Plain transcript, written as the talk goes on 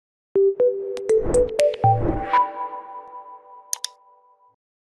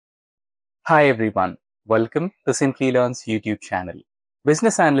Hi everyone, welcome to Simplilearn's YouTube channel.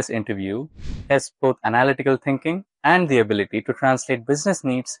 Business Analyst interview tests both analytical thinking and the ability to translate business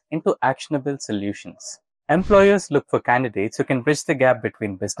needs into actionable solutions. Employers look for candidates who can bridge the gap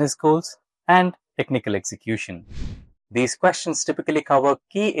between business goals and technical execution. These questions typically cover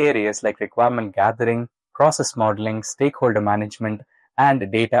key areas like requirement gathering, process modeling, stakeholder management, and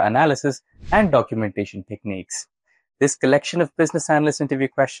data analysis and documentation techniques. This collection of business analyst interview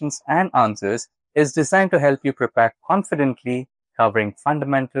questions and answers is designed to help you prepare confidently, covering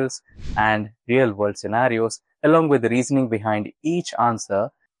fundamentals and real-world scenarios, along with the reasoning behind each answer,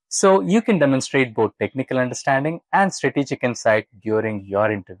 so you can demonstrate both technical understanding and strategic insight during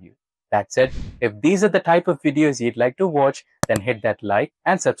your interview. That said, if these are the type of videos you'd like to watch, then hit that like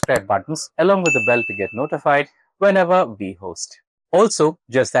and subscribe buttons along with the bell to get notified whenever we host. Also,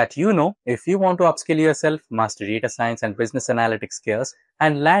 just that you know, if you want to upskill yourself, master data science and business analytics skills,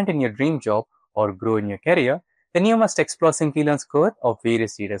 and land in your dream job or grow in your career, then you must explore Simplilearn's cohort of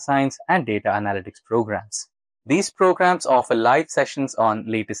various data science and data analytics programs. These programs offer live sessions on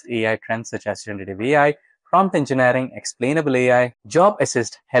latest AI trends such as generative AI, prompt engineering, explainable AI, job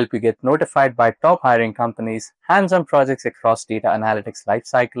assist help you get notified by top hiring companies, hands-on projects across data analytics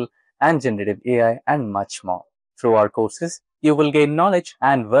lifecycle, and generative AI, and much more. Through our courses, you will gain knowledge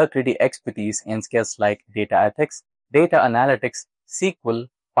and work-ready expertise in skills like data ethics, data analytics, SQL,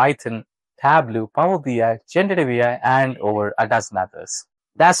 Python, Tableau, Power BI, generative AI, and over a dozen others.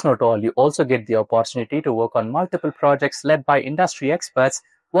 That's not all. You also get the opportunity to work on multiple projects led by industry experts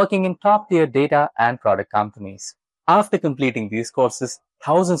working in top-tier data and product companies. After completing these courses,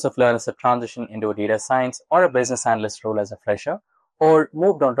 thousands of learners have transitioned into a data science or a business analyst role as a fresher, or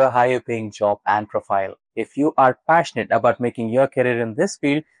moved on to a higher paying job and profile. If you are passionate about making your career in this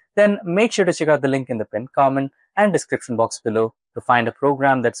field, then make sure to check out the link in the pinned comment and description box below to find a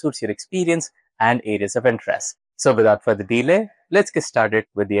program that suits your experience and areas of interest. So without further delay, let's get started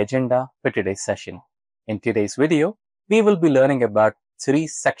with the agenda for today's session. In today's video, we will be learning about 3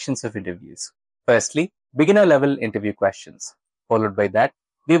 sections of interviews. Firstly, beginner level interview questions. Followed by that,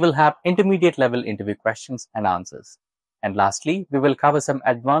 we will have intermediate level interview questions and answers. And lastly, we will cover some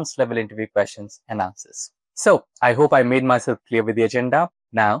advanced level interview questions and answers. So, I hope I made myself clear with the agenda.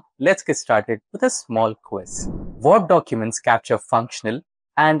 Now, let's get started with a small quiz. What documents capture functional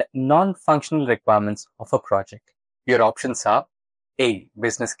and non-functional requirements of a project? Your options are A.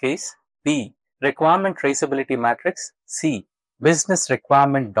 Business case, B. Requirement traceability matrix, C. Business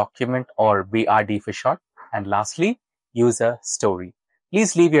requirement document or BRD for short, and lastly, user story.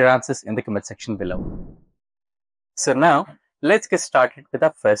 Please leave your answers in the comment section below. So now, let's get started with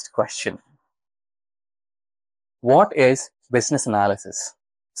our first question. What is business analysis?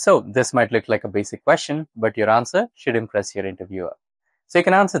 So this might look like a basic question, but your answer should impress your interviewer. So you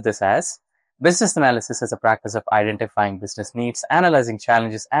can answer this as, business analysis is a practice of identifying business needs, analyzing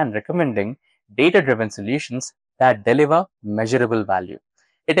challenges, and recommending data-driven solutions that deliver measurable value.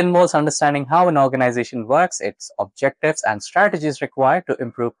 It involves understanding how an organization works, its objectives, and strategies required to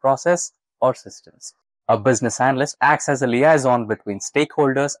improve process or systems. A business analyst acts as a liaison between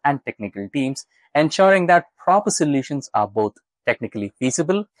stakeholders and technical teams, ensuring that proper solutions are both technically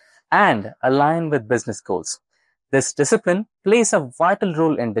feasible and align with business goals. This discipline plays a vital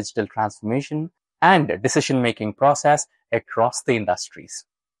role in digital transformation and decision-making process across the industries.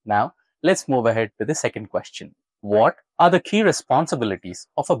 Now, let's move ahead with the second question. What are the key responsibilities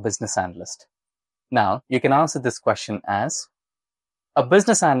of a business analyst? Now, you can answer this question as, a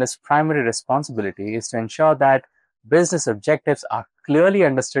business analyst's primary responsibility is to ensure that business objectives are clearly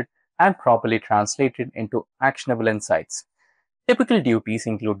understood and properly translated into actionable insights. Typical duties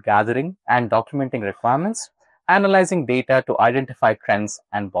include gathering and documenting requirements, analyzing data to identify trends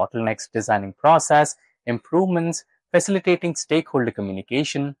and bottlenecks, designing process improvements, facilitating stakeholder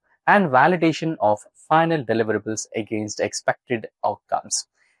communication, and validation of final deliverables against expected outcomes.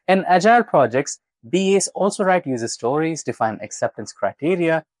 In agile projects, BAs also write user stories, define acceptance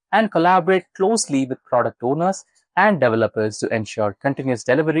criteria, and collaborate closely with product owners and developers to ensure continuous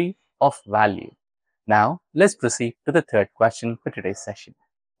delivery of value. Now, let's proceed to the third question for today's session.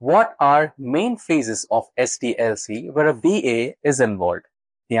 What are main phases of SDLC where a BA is involved?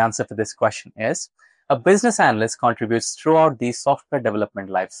 The answer for this question is, a business analyst contributes throughout the software development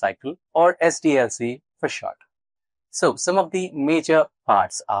lifecycle, or SDLC for short. So, some of the major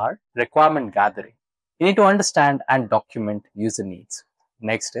parts are requirement gathering. You need to understand and document user needs.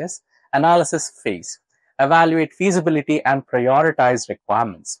 Next is analysis phase. Evaluate feasibility and prioritize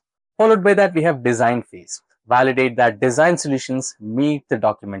requirements. Followed by that, we have design phase. Validate that design solutions meet the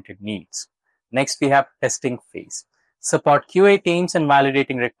documented needs. Next, we have testing phase. Support QA teams in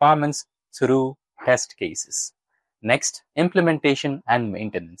validating requirements, through test cases. Next, implementation and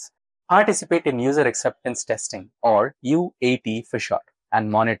maintenance. Participate in user acceptance testing, or UAT for short, and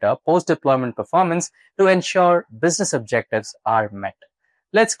monitor post-deployment performance to ensure business objectives are met.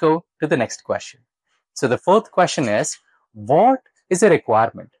 Let's go to the next question. So the fourth question is, what is a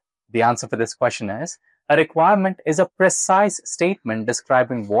requirement? The answer for this question is, a requirement is a precise statement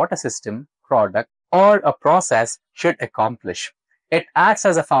describing what a system, product, or a process should accomplish. It acts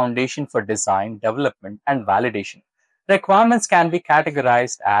as a foundation for design, development, and validation. Requirements can be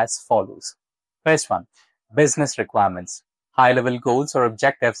categorized as follows. First one, business requirements, high-level goals or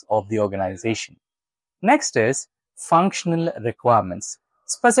objectives of the organization. Next is functional requirements,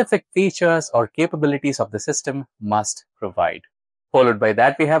 specific features or capabilities of the system must provide. Followed by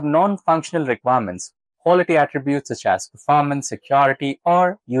that, we have non-functional requirements, quality attributes such as performance, security,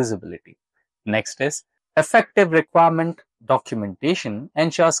 or usability. Next is effective requirement documentation,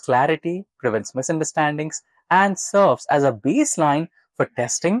 ensures clarity, prevents misunderstandings, and serves as a baseline for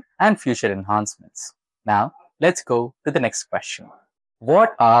testing and future enhancements. Now, let's go to the next question.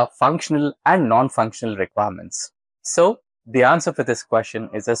 What are functional and non-functional requirements? So, the answer for this question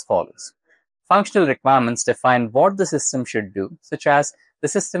is as follows. Functional requirements define what the system should do, such as the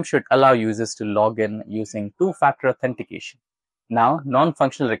system should allow users to log in using two-factor authentication. Now,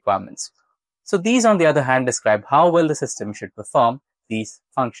 non-functional requirements. So these, on the other hand, describe how well the system should perform these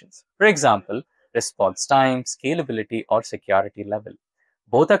functions. For example, response time, scalability, or security level.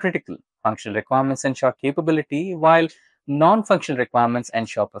 Both are critical. Functional requirements ensure capability, while non-functional requirements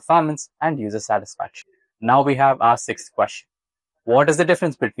ensure performance and user satisfaction. Now we have our sixth question. What is the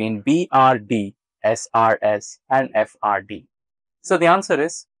difference between BRD, SRS, and FRD? So the answer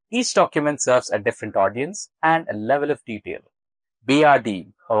is, each document serves a different audience and a level of detail.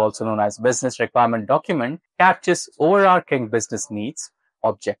 BRD, or also known as Business Requirement Document, captures overarching business needs,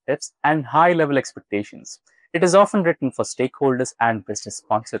 objectives, and high-level expectations. It is often written for stakeholders and business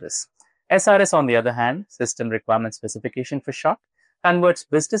sponsors. SRS, on the other hand, System Requirement Specification for short, converts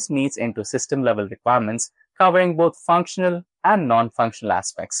business needs into system-level requirements, covering both functional and non-functional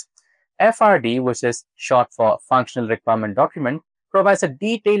aspects. FRD, which is short for Functional Requirement Document, provides a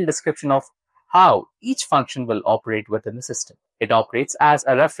detailed description of how each function will operate within the system. It operates as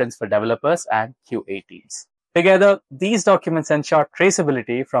a reference for developers and QA teams. Together, these documents ensure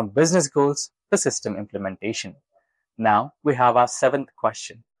traceability from business goals to system implementation. Now, we have our seventh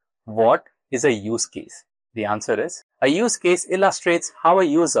question. What is a use case? The answer is, a use case illustrates how a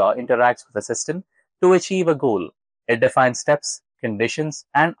user interacts with a system to achieve a goal. It defines steps, conditions,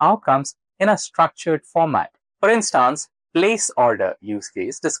 and outcomes in a structured format. For instance, place order use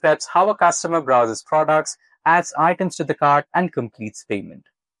case describes how a customer browses products, adds items to the cart, and completes payment.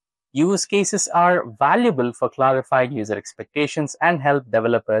 Use cases are valuable for clarifying user expectations and help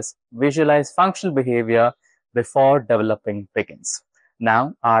developers visualize functional behavior before developing begins.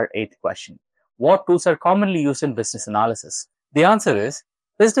 Now, our eighth question. What tools are commonly used in business analysis? The answer is,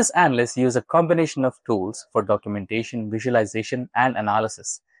 business analysts use a combination of tools for documentation, visualization, and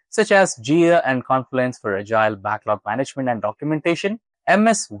analysis, such as JIRA and Confluence for Agile backlog management and documentation,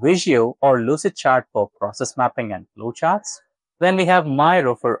 MS Visio or Lucidchart for process mapping and flowcharts. Then we have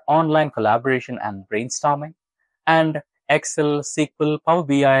MIRO for online collaboration and brainstorming, and Excel, SQL, Power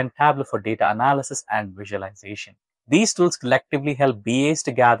BI, and Tableau for data analysis and visualization. These tools collectively help BAs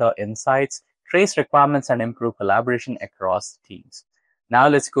to gather insights, trace requirements, and improve collaboration across teams. Now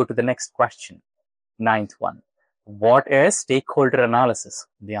let's go to the next question. Ninth one. What is stakeholder analysis?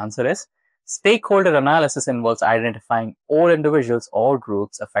 The answer is, stakeholder analysis involves identifying all individuals or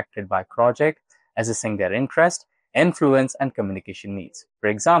groups affected by a project, assessing their interest, influence, and communication needs. For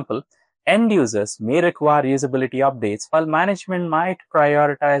example, end users may require usability updates, while management might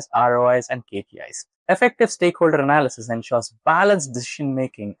prioritize ROIs and KPIs. Effective stakeholder analysis ensures balanced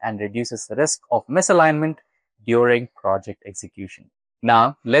decision-making and reduces the risk of misalignment during project execution.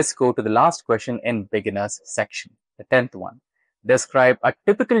 Now, let's go to the last question in beginners section, the 10th one. Describe a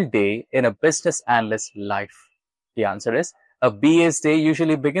typical day in a business analyst's life. The answer is, a BA's day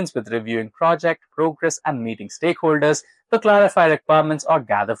usually begins with reviewing project progress and meeting stakeholders to clarify requirements or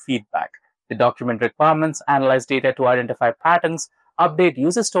gather feedback. They document requirements, analyze data to identify patterns, update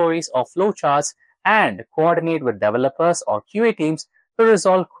user stories or flowcharts, and coordinate with developers or QA teams to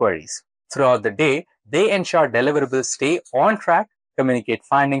resolve queries. Throughout the day, they ensure deliverables stay on track, communicate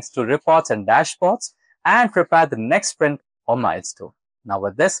findings through reports and dashboards, and prepare the next sprint or milestone. Now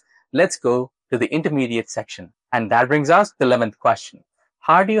with this, let's go to the intermediate section. And that brings us to the 11th question.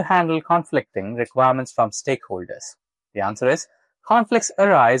 How do you handle conflicting requirements from stakeholders? The answer is, conflicts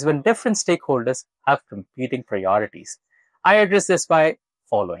arise when different stakeholders have competing priorities. I address this by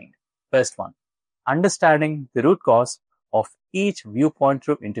following. First one, understanding the root cause of each viewpoint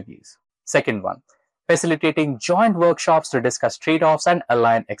through interviews. Second one, facilitating joint workshops to discuss trade-offs and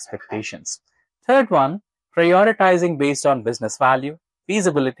align expectations. Third one, prioritizing based on business value,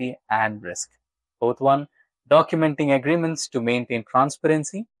 feasibility, and risk. Fourth one, documenting agreements to maintain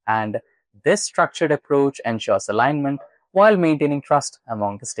transparency, and this structured approach ensures alignment while maintaining trust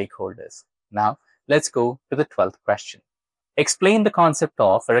among the stakeholders. Now, let's go to the 12th question. Explain the concept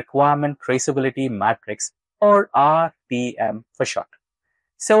of a requirement traceability matrix, or RTM for short.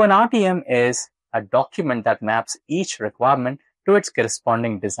 So an RTM is a document that maps each requirement to its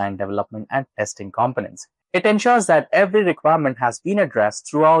corresponding design, development, and testing components. It ensures that every requirement has been addressed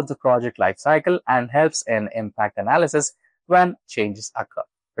throughout the project lifecycle and helps in impact analysis when changes occur.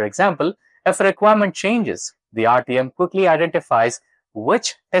 For example, if a requirement changes, the RTM quickly identifies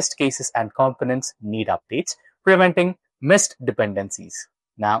which test cases and components need updates, preventing missed dependencies.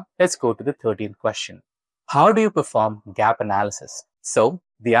 Now, let's go to the 13th question. How do you perform gap analysis? So,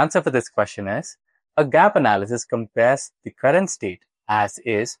 the answer for this question is, a gap analysis compares the current state as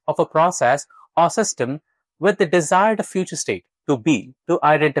is of a process or system with the desired future state to be to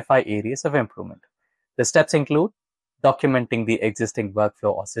identify areas of improvement. The steps include documenting the existing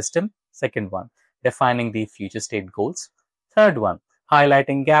workflow or system. Second one, defining the future state goals. Third one,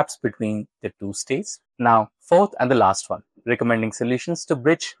 highlighting gaps between the two states. Now, fourth and the last one, recommending solutions to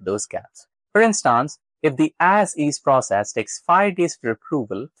bridge those gaps. For instance, if the as-is process takes 5 days for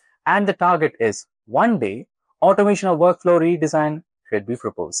approval and the target is 1 day, automation or workflow redesign should be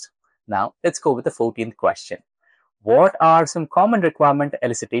proposed. Now, let's go with the 14th question. What are some common requirement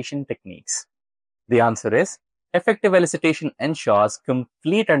elicitation techniques? The answer is, effective elicitation ensures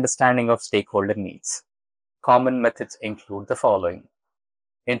complete understanding of stakeholder needs. Common methods include the following: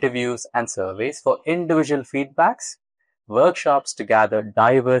 interviews and surveys for individual feedbacks, workshops to gather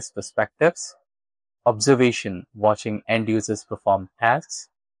diverse perspectives, observation, watching end users perform tasks,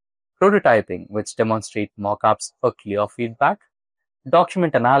 prototyping, which demonstrate mock-ups for clear feedback,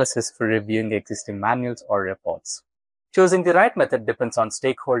 document analysis for reviewing existing manuals or reports. Choosing the right method depends on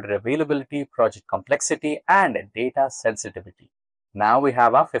stakeholder availability, project complexity, and data sensitivity. Now we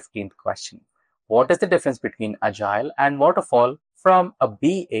have our 15th question. What is the difference between Agile and Waterfall from a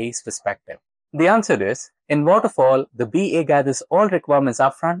BA's perspective? The answer is, in Waterfall, the BA gathers all requirements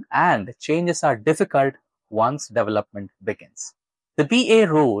upfront and changes are difficult once development begins. The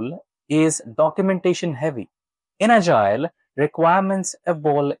BA role is documentation heavy. In Agile, requirements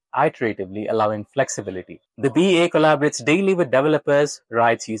evolve iteratively, allowing flexibility. The BA collaborates daily with developers,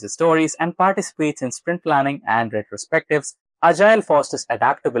 writes user stories, and participates in sprint planning and retrospectives. Agile fosters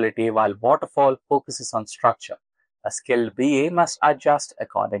adaptability while Waterfall focuses on structure. A skilled BA must adjust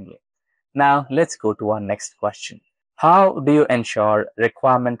accordingly. Now, let's go to our next question. How do you ensure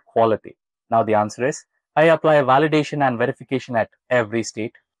requirement quality? Now, the answer is, I apply validation and verification at every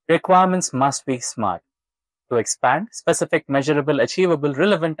state. Requirements must be smart to expand, specific, measurable, achievable,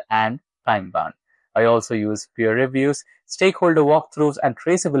 relevant, and time-bound. I also use peer reviews, stakeholder walkthroughs, and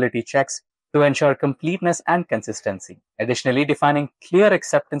traceability checks to ensure completeness and consistency. Additionally, defining clear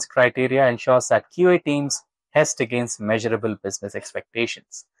acceptance criteria ensures that QA teams test against measurable business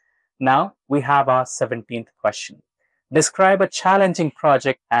expectations. Now, we have our 17th question. Describe a challenging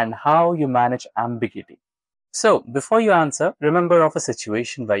project and how you manage ambiguity. So, before you answer, remember of a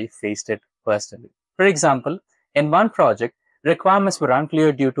situation where you faced it personally. For example, in one project, requirements were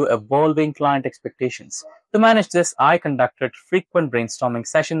unclear due to evolving client expectations. To manage this, I conducted frequent brainstorming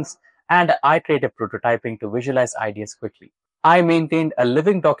sessions and iterative prototyping to visualize ideas quickly. I maintained a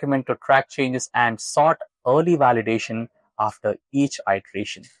living document to track changes and sought early validation after each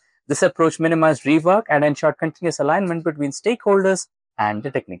iteration. This approach minimized rework and ensured continuous alignment between stakeholders and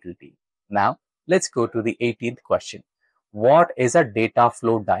the technical team. Now, let's go to the 18th question. What is a data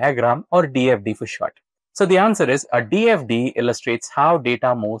flow diagram, or DFD for short? So the answer is, a DFD illustrates how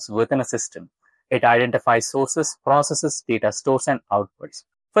data moves within a system. It identifies sources, processes, data stores, and outputs.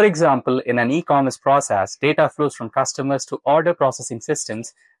 For example, in an e-commerce process, data flows from customers to order processing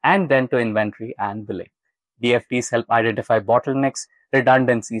systems and then to inventory and billing. DFDs help identify bottlenecks,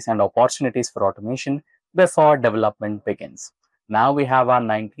 redundancies, and opportunities for automation before development begins. Now we have our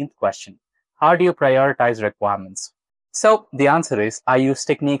 19th question. How do you prioritize requirements? So the answer is, I use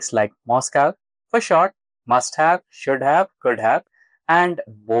techniques like Moscow for short, must have, should have, could have, and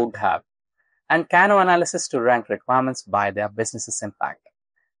would have, and Kano analysis to rank requirements by their business's impact.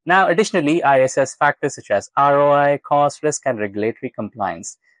 Now, additionally, I assess factors such as ROI, cost, risk, and regulatory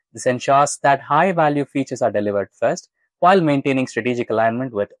compliance. This ensures that high-value features are delivered first while maintaining strategic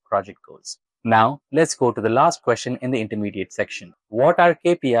alignment with project goals. Now, let's go to the last question in the intermediate section. What are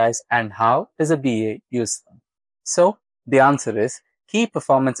KPIs and how does a BA use them? So, the answer is key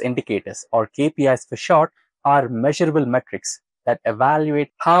performance indicators, or KPIs for short, are measurable metrics that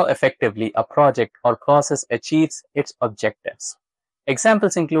evaluate how effectively a project or process achieves its objectives.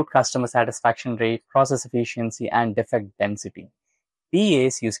 Examples include customer satisfaction rate, process efficiency, and defect density.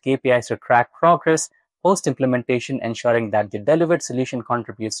 BAs use KPIs to track progress post-implementation, ensuring that the delivered solution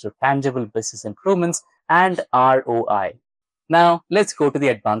contributes to tangible business improvements and ROI. Now, let's go to the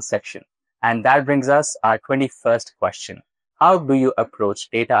advanced section. And that brings us our 21st question. How do you approach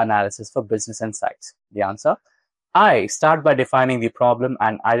data analysis for business insights? The answer: I start by defining the problem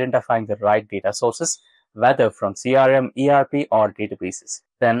and identifying the right data sources, whether from CRM, ERP, or databases.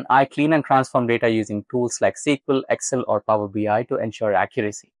 Then I clean and transform data using tools like SQL, Excel, or Power BI to ensure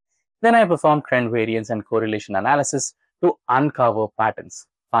accuracy. Then I perform trend variance and correlation analysis to uncover patterns.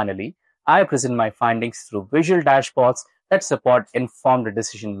 Finally, I present my findings through visual dashboards that support informed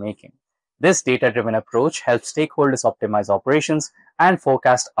decision making. This data-driven approach helps stakeholders optimize operations and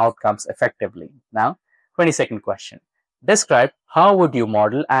forecast outcomes effectively. Now, 22nd question. Describe how would you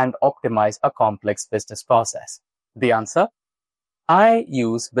model and optimize a complex business process? The answer: I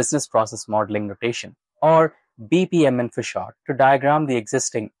use business process modeling notation, or BPMN for short, to diagram the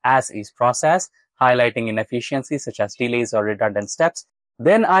existing as-is process, highlighting inefficiencies such as delays or redundant steps.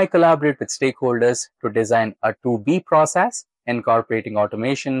 Then I collaborate with stakeholders to design a to-be process, incorporating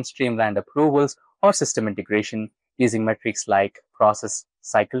automation, streamlined approvals, or system integration using metrics like process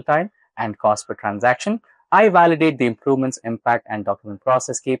cycle time and cost per transaction. I validate the improvements, impact, and document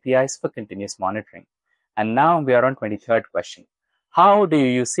process KPIs for continuous monitoring. And now we are on 23rd question. How do you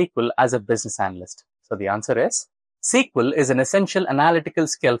use SQL as a business analyst? So the answer is, SQL is an essential analytical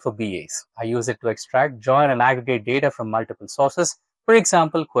skill for BAs. I use it to extract, join, and aggregate data from multiple sources. For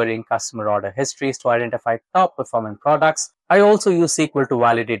example, querying customer order histories to identify top performing products. I also use SQL to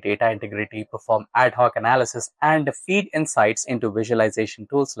validate data integrity, perform ad hoc analysis, and feed insights into visualization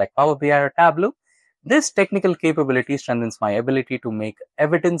tools like Power BI or Tableau. This technical capability strengthens my ability to make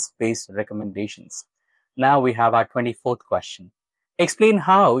evidence-based recommendations. Now we have our 24th question. Explain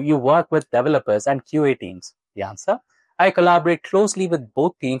how you work with developers and QA teams. The answer: I collaborate closely with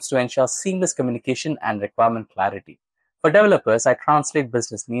both teams to ensure seamless communication and requirement clarity. For developers, I translate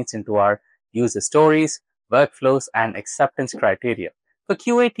business needs into our user stories, workflows, and acceptance criteria. For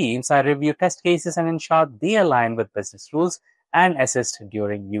QA teams, I review test cases and ensure they align with business rules and assist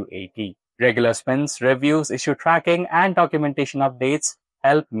during UAT. Regular sprints, reviews, issue tracking, and documentation updates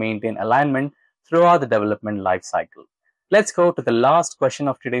help maintain alignment throughout the development lifecycle. Let's go to the last question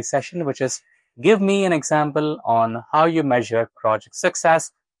of today's session, which is, give me an example on how you measure project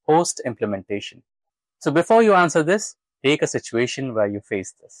success post-implementation. So before you answer this, take a situation where you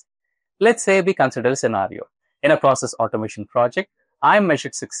face this. Let's say we consider a scenario. In a process automation project, I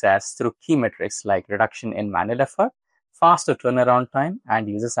measured success through key metrics like reduction in manual effort, faster turnaround time, and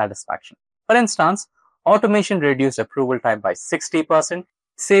user satisfaction. For instance, automation reduced approval time by 60%,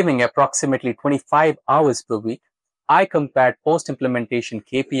 saving approximately 25 hours per week. I compared post-implementation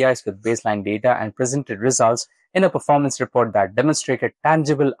KPIs with baseline data and presented results in a performance report that demonstrated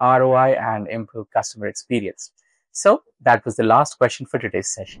tangible ROI and improved customer experience. So that was the last question for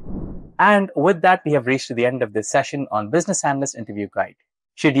today's session. And with that, we have reached the end of this session on Business Analyst Interview Guide.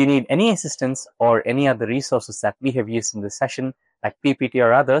 Should you need any assistance or any other resources that we have used in this session, like PPT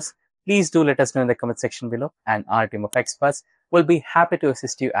or others, please do let us know in the comment section below, and our team of experts will be happy to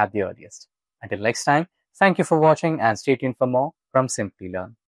assist you at the earliest. Until next time, thank you for watching and stay tuned for more from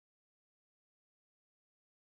Simplilearn.